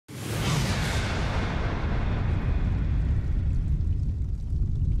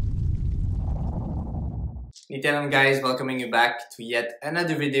Nithya guys, welcoming you back to yet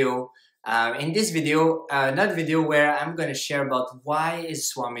another video. In this video, another video where I'm going to share about why is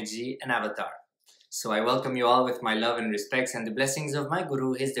Swamiji an avatar. So I welcome you all with my love and respects and the blessings of my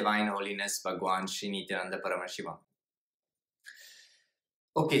Guru, His Divine Holiness, Bhagwan Shree Nityananda Paramashiva.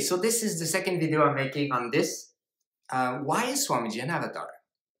 Okay, so this is the second video I'm making on this. Why is Swamiji an avatar?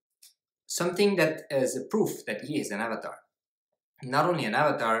 Something that is a proof that he is an avatar. Not only an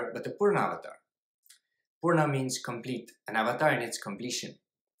avatar, but a Purna avatar. Purna means complete, an avatar in its completion.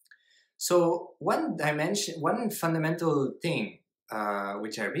 So one fundamental thing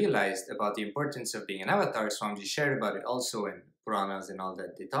which I realized about the importance of being an avatar, Swamiji shared about it also in Puranas and all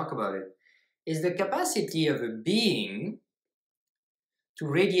that, they talk about it, is the capacity of a being to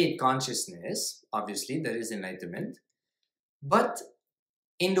radiate consciousness. Obviously there is enlightenment, but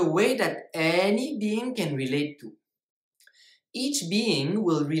in the way that any being can relate to. Each being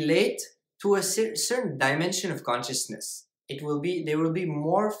will relate to a certain dimension of consciousness. They will be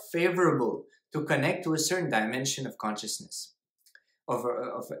more favorable to connect to a certain dimension of consciousness, of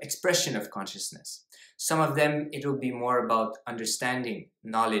expression of consciousness. Some of them, it will be more about understanding,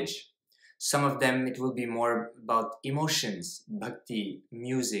 knowledge. Some of them, it will be more about emotions, bhakti,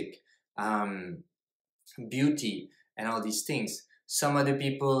 music, beauty, and all these things. Some other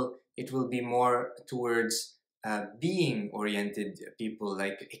people, it will be more towards being-oriented people,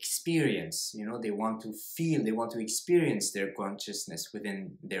 like experience. You know, they want to feel, they want to experience their consciousness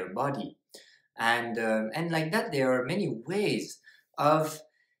within their body. And like that, there are many ways of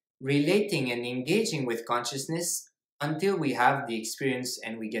relating and engaging with consciousness until we have the experience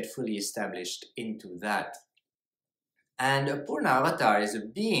and we get fully established into that. And a Purna avatar is a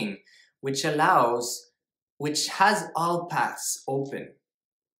being which has all paths open.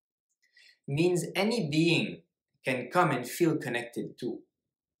 Means any being can come and feel connected to,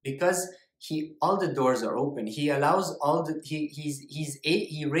 because all the doors are open. He allows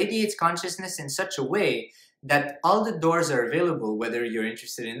he radiates consciousness in such a way that all the doors are available, whether you're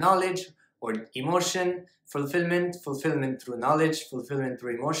interested in knowledge or emotion, fulfillment through knowledge, fulfillment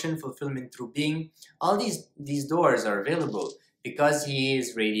through emotion, fulfillment through being. All these doors are available because he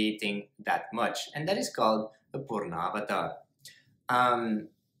is radiating that much, and that is called a Purna avatar.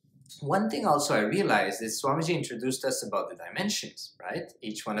 One thing also I realized is Swamiji introduced us about the dimensions, right?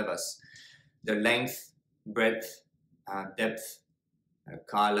 Each one of us. The length, breadth, depth,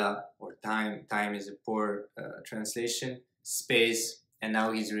 kala or time. Time is a poor translation. Space, and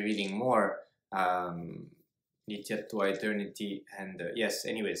now he's revealing more. Nithya to eternity, and yes,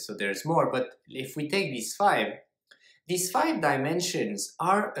 anyways, so there's more. But if we take these five dimensions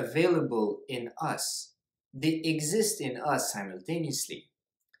are available in us. They exist in us simultaneously.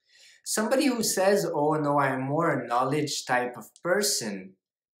 Somebody who says, oh no, I am more a knowledge type of person,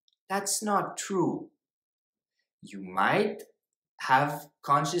 that's not true. You might have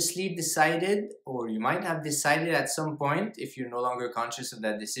consciously decided, or you might have decided at some point, if you're no longer conscious of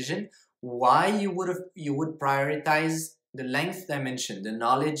that decision, why you would prioritize the length dimension, the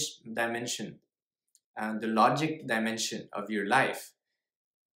knowledge dimension, the logic dimension of your life.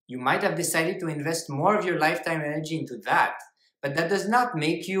 You might have decided to invest more of your lifetime energy into that. But that does not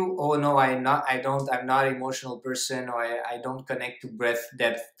make you, oh no, I'm not an emotional person, or I don't connect to breadth,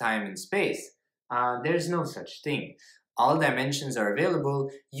 depth, time, and space. There's no such thing. All dimensions are available.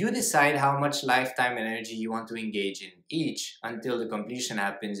 You decide how much lifetime energy you want to engage in each until the completion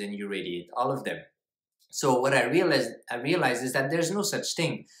happens and you radiate all of them. So what I realized is that there's no such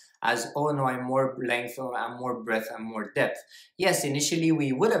thing as, oh no, I'm more length, or I'm more breadth, I'm more depth. Yes, initially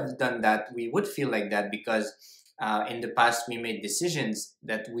we would have done that. We would feel like that because in the past, we made decisions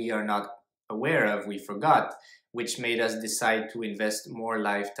that we are not aware of, we forgot, which made us decide to invest more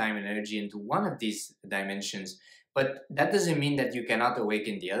lifetime and energy into one of these dimensions. But that doesn't mean that you cannot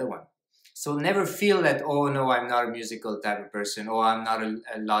awaken the other one. So never feel that, oh no, I'm not a musical type of person, or I'm not a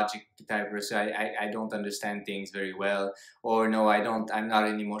logic type of person, I don't understand things very well, or no, I'm not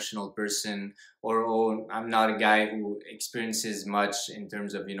an emotional person, or oh, I'm not a guy who experiences much in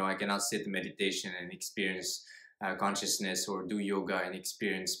terms of, you know, I cannot sit in meditation and experience consciousness, or do yoga and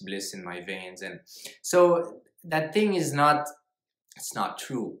experience bliss in my veins. And so that thing is not, it's not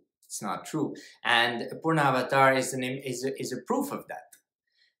true. It's not true. And Purna avatar is a proof of that.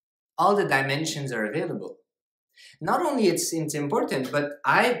 All the dimensions are available. Not only it's important, but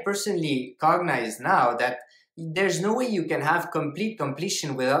I personally cognize now that there's no way you can have complete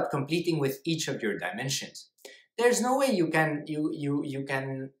completion without completing with each of your dimensions. There's no way you have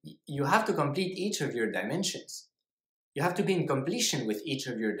to complete each of your dimensions. You have to be in completion with each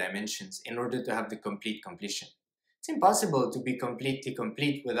of your dimensions in order to have the complete completion. It's impossible to be completely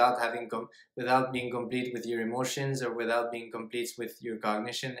complete without without being complete with your emotions or without being complete with your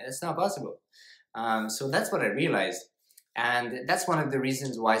cognition. It's not possible. So that's what I realized, and that's one of the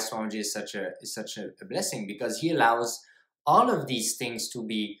reasons why Swamiji is such a blessing, because he allows all of these things to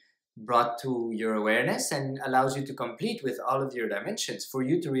be brought to your awareness and allows you to complete with all of your dimensions for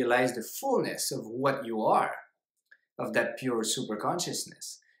you to realize the fullness of what you are, of that pure super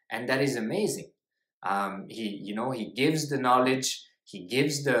consciousness. And that is amazing. He gives the knowledge, he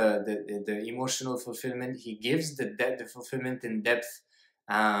gives the emotional fulfillment, he gives the fulfillment in depth,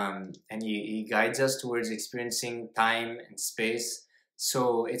 and he guides us towards experiencing time and space.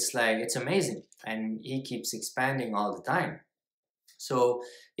 So it's like, it's amazing, and he keeps expanding all the time. So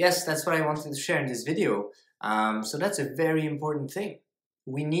yes, that's what I wanted to share in this video. So that's a very important thing.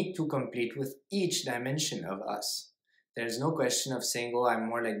 We need to complete with each dimension of us. There's no question of saying, oh, I'm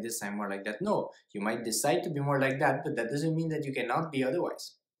more like this, I'm more like that. No, you might decide to be more like that, but that doesn't mean that you cannot be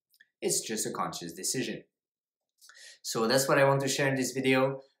otherwise. It's just a conscious decision. So that's what I want to share in this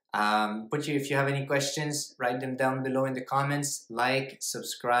video. If you have any questions, write them down below in the comments. Like,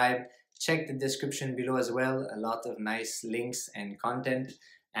 subscribe, check the description below as well. A lot of nice links and content.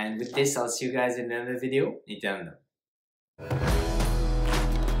 And with this, I'll see you guys in another video. Nithya.